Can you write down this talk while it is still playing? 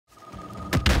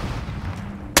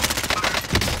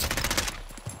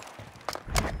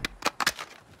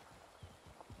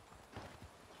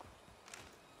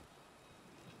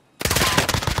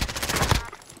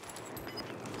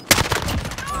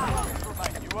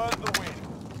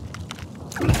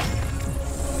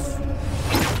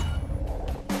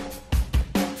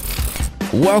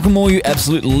Welcome all you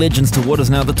absolute legends to what is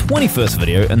now the 21st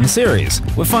video in the series.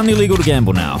 We're finally legal to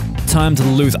gamble now. Time to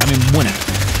win it.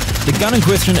 The gun in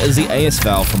question is the AS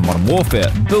VAL from Modern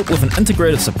Warfare. Built with an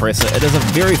integrated suppressor, it has a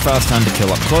very fast time to kill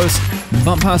up close,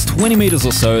 but past 20 meters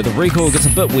or so, the recoil gets a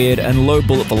bit weird and low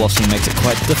bullet velocity makes it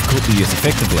quite difficult to use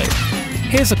effectively.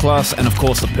 Here's the class, and of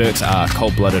course the perks are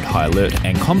Cold-Blooded, High Alert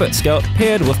and Combat Scout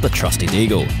paired with the trusty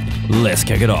Deagle. Let's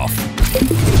kick it off.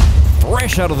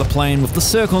 Fresh out of the plane with the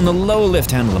circle on the lower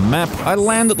left hand of the map, I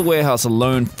land at the warehouse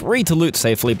alone, free to loot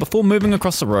safely before moving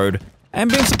across the road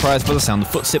and being surprised by the sound of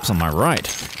footsteps on my right.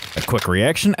 A quick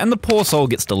reaction and the poor soul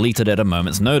gets deleted at a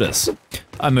moment's notice.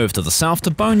 I move to the south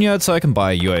to Boneyard so I can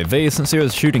buy a UAV since there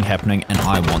is shooting happening and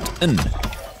I want in.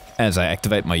 As I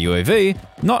activate my UAV,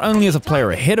 not only is a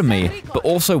player ahead of me, but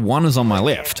also one is on my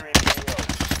left.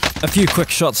 A few quick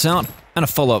shots out, and a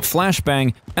follow-up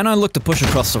flashbang, and I look to push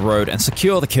across the road and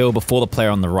secure the kill before the player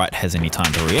on the right has any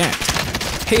time to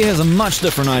react. He has a much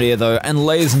different idea though and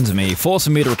lays into me,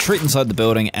 forcing me to retreat inside the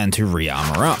building and to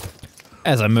re-armor up.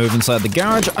 As I move inside the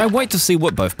garage, I wait to see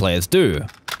what both players do.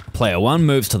 Player 1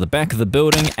 moves to the back of the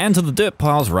building and to the dirt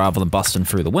piles rather than busting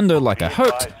through the window like I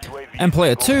hoped, and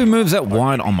player 2 moves out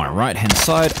wide on my right hand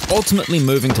side, ultimately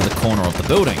moving to the corner of the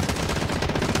building.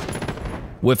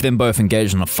 With them both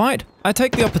engaged in a fight, I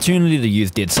take the opportunity to use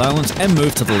dead silence and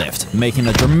move to the left, making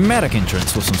a dramatic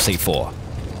entrance with some C4.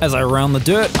 As I round the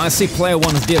dirt, I see player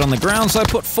 1 is dead on the ground, so I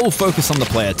put full focus on the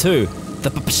player 2.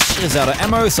 The p*** is out of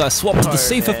ammo, so I swap to the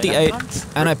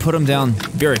C58 and I put him down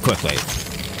very quickly.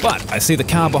 But I see the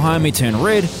car behind me turn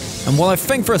red, and while I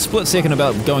think for a split second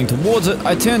about going towards it,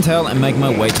 I turn tail and make my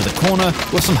way to the corner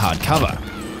with some hard cover.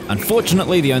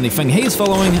 Unfortunately, the only thing he's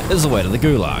following is the way to the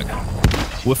gulag.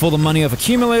 With all the money I've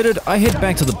accumulated, I head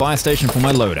back to the buy station for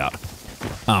my loadout.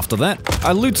 After that,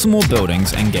 I loot some more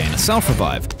buildings and gain a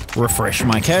self-revive, refresh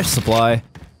my cash supply,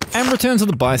 and return to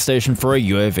the buy station for a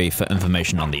UAV for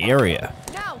information on the area.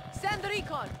 Now, send the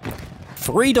recon.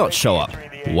 3 dots show up,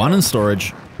 1 in storage,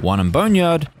 1 in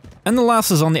Boneyard, and the last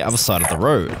is on the other side of the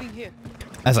road.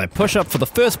 As I push up for the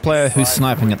first player who's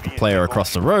sniping at the player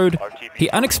across the road, he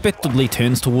unexpectedly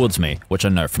turns towards me, which I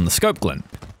know from the scope glint.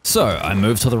 So I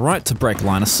move to the right to break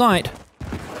line of sight.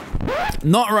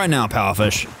 Not right now,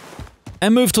 Powerfish.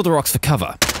 And move to the rocks for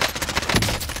cover.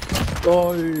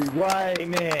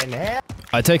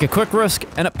 I take a quick risk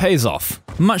and it pays off,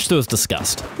 much to his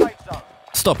disgust.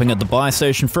 Stopping at the buy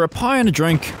station for a pie and a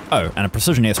drink, oh, and a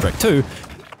precision airstrike too,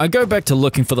 I go back to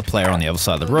looking for the player on the other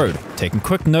side of the road, taking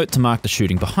quick note to mark the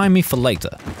shooting behind me for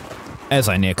later. As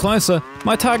I near closer,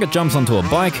 my target jumps onto a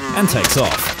bike and takes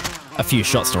off. A few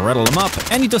shots to rattle him up,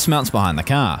 and he dismounts behind the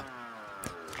car.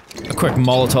 A quick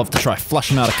Molotov to try flush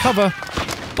him out of cover,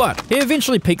 but he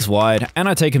eventually peeks wide, and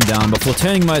I take him down before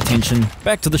turning my attention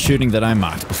back to the shooting that I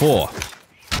marked before.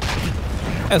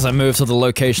 As I move to the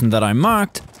location that I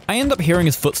marked, I end up hearing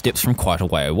his footsteps from quite a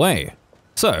way away.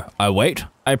 So I wait,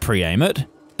 I pre-aim it,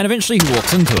 and eventually he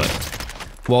walks into it.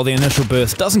 While the initial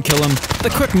burst doesn't kill him,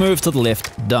 the quick move to the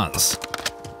left does.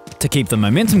 To keep the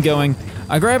momentum going,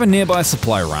 I grab a nearby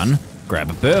supply run,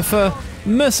 grab a Bertha,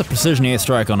 miss a precision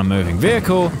airstrike on a moving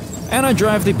vehicle, and I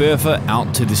drive the Bertha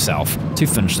out to the south to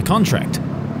finish the contract,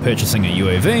 purchasing a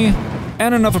UAV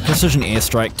and another precision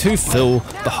airstrike to fill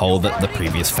the hole that the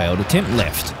previous failed attempt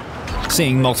left.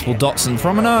 Seeing multiple dots in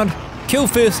Promenade, kill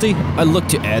thirsty, I look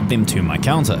to add them to my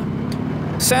counter.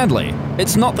 Sadly,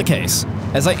 it's not the case,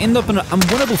 as I end up in an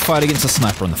unwinnable fight against a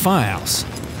sniper in the firehouse.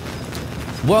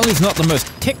 While he's not the most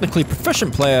technically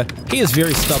proficient player, he is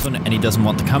very stubborn and he doesn't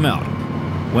want to come out.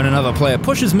 When another player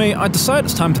pushes me, I decide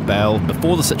it's time to bail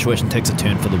before the situation takes a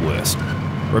turn for the worst.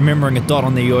 Remembering a dot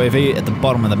on the UAV at the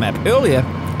bottom of the map earlier,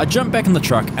 I jump back in the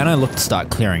truck and I look to start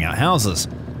clearing out houses.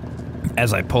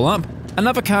 As I pull up,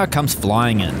 another car comes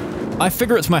flying in. I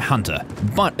figure it's my hunter,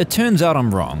 but it turns out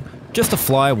I'm wrong, just a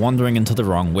fly wandering into the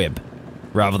wrong web.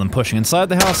 Rather than pushing inside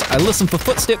the house, I listen for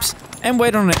footsteps and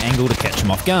wait on an angle to catch him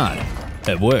off guard.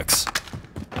 It works.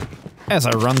 As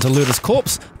I run to loot his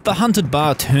corpse, the hunted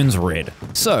bar turns red,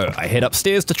 so I head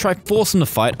upstairs to try force him to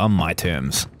fight on my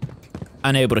terms.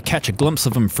 Unable to catch a glimpse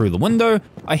of him through the window,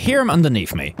 I hear him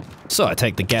underneath me, so I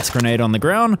take the gas grenade on the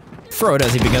ground, throw it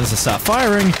as he begins to start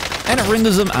firing, and it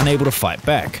renders him unable to fight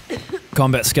back.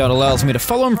 Combat Scout allows me to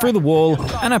follow him through the wall,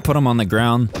 and I put him on the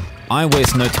ground. I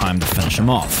waste no time to finish him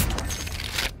off.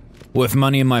 With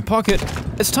money in my pocket,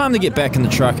 it's time to get back in the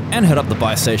truck and head up the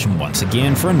buy station once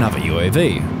again for another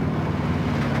UAV.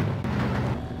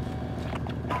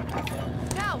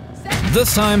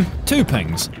 This time, 2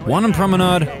 pings, 1 in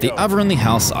Promenade, the other in the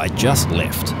house I just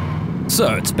left.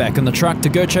 So it's back in the truck to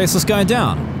go chase this guy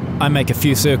down. I make a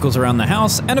few circles around the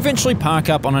house and eventually park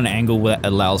up on an angle that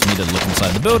allows me to look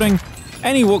inside the building,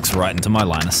 and he walks right into my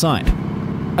line of sight.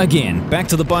 Again, back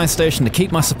to the buy station to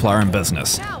keep my supplier in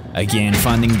business. Again,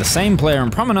 finding the same player in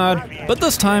Promenade, but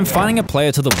this time finding a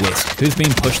player to the west who's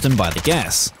been pushed in by the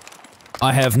gas.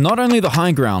 I have not only the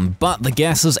high ground, but the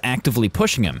gas is actively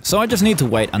pushing him, so I just need to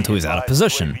wait until he's out of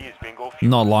position.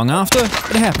 Not long after,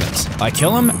 it happens. I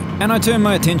kill him, and I turn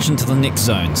my attention to the next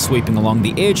zone, sweeping along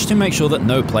the edge to make sure that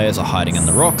no players are hiding in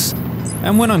the rocks.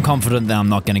 And when I'm confident that I'm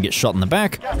not going to get shot in the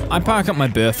back, I park up my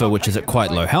Bertha, which is at quite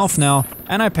low health now,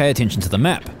 and I pay attention to the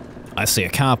map. I see a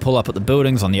car pull up at the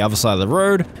buildings on the other side of the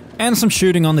road, and some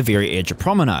shooting on the very edge of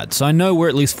Promenade, so I know where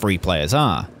at least 3 players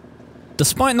are.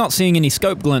 Despite not seeing any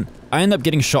scope glint, I end up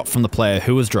getting shot from the player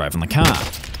who was driving the car.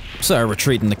 So I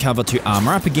retreat into cover to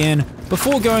armor up again,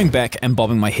 before going back and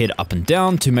bobbing my head up and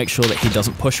down to make sure that he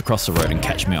doesn't push across the road and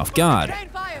catch me off guard.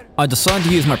 I decide to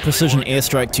use my precision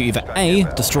airstrike to either A,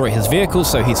 destroy his vehicle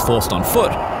so he's forced on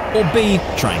foot, or B,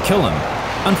 try and kill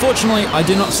him. Unfortunately, I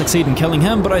do not succeed in killing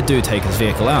him, but I do take his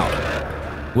vehicle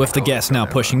out. With the gas now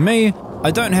pushing me, I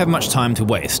don't have much time to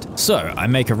waste, so I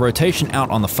make a rotation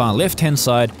out on the far left-hand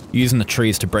side, using the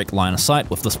trees to break line of sight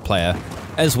with this player,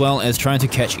 as well as trying to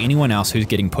catch anyone else who's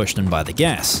getting pushed in by the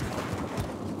gas.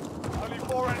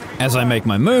 As I make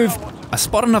my move, I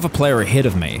spot another player ahead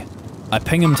of me. I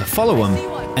ping him to follow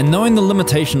him, and knowing the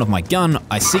limitation of my gun,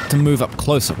 I seek to move up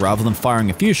closer rather than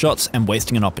firing a few shots and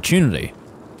wasting an opportunity.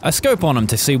 I scope on him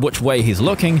to see which way he's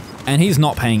looking, and he's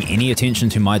not paying any attention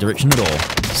to my direction at all.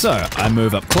 So I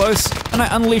move up close, and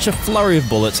I unleash a flurry of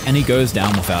bullets and he goes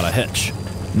down without a hitch.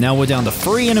 Now we're down to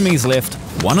 3 enemies left,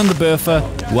 1 in the Bertha,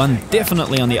 1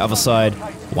 definitely on the other side,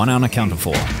 1 unaccounted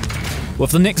for.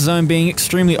 With the next zone being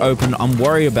extremely open, I'm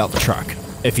worried about the truck.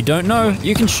 If you don't know,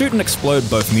 you can shoot and explode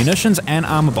both munitions and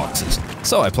armor boxes,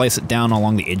 so I place it down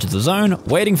along the edge of the zone,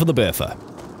 waiting for the Bertha.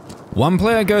 1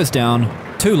 player goes down,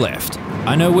 2 left.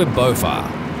 I know where both are.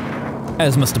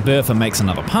 As Mr. Bertha makes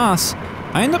another pass,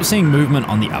 I end up seeing movement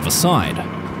on the other side.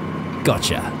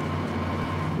 Gotcha.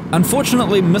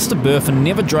 Unfortunately, Mr. Bertha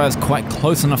never drives quite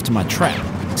close enough to my trap,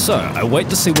 so I wait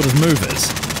to see what his move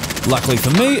is. Luckily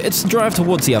for me, it's to drive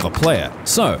towards the other player,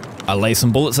 so I lay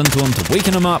some bullets into him to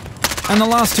weaken him up, and the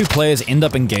last 2 players end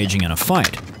up engaging in a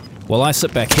fight. While I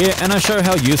sit back here and I show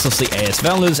how useless the AS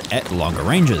VAL is at longer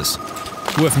ranges.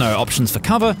 With no options for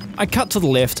cover, I cut to the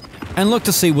left and look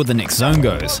to see where the next zone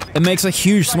goes. It makes a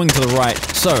huge swing to the right,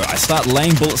 so I start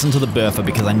laying bullets into the Bertha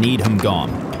because I need him gone.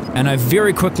 And I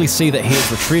very quickly see that he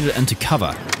has retreated into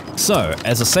cover. So,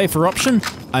 as a safer option,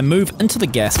 I move into the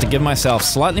gas to give myself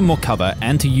slightly more cover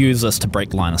and to use this to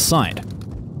break line of sight.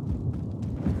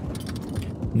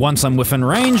 Once I'm within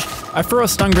range, I throw a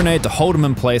stun grenade to hold him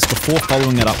in place before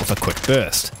following it up with a quick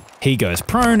burst. He goes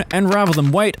prone, and rather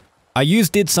than wait, I use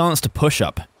dead silence to push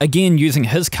up, again using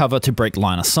his cover to break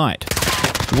line of sight.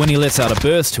 When he lets out a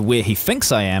burst to where he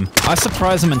thinks I am, I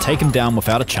surprise him and take him down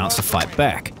without a chance to fight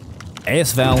back.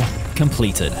 AS VAL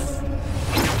completed.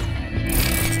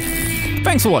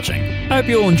 Thanks for watching, I hope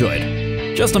you all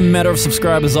enjoyed. Just a matter of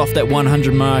subscribers off that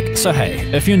 100 mark, so hey,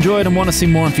 if you enjoyed and want to see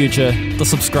more in future, the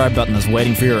subscribe button is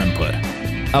waiting for your input.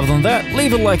 Other than that,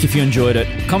 leave a like if you enjoyed it,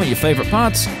 comment your favourite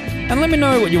parts, and let me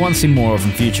know what you want to see more of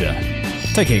in future.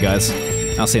 Take care guys,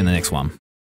 I'll see you in the next one.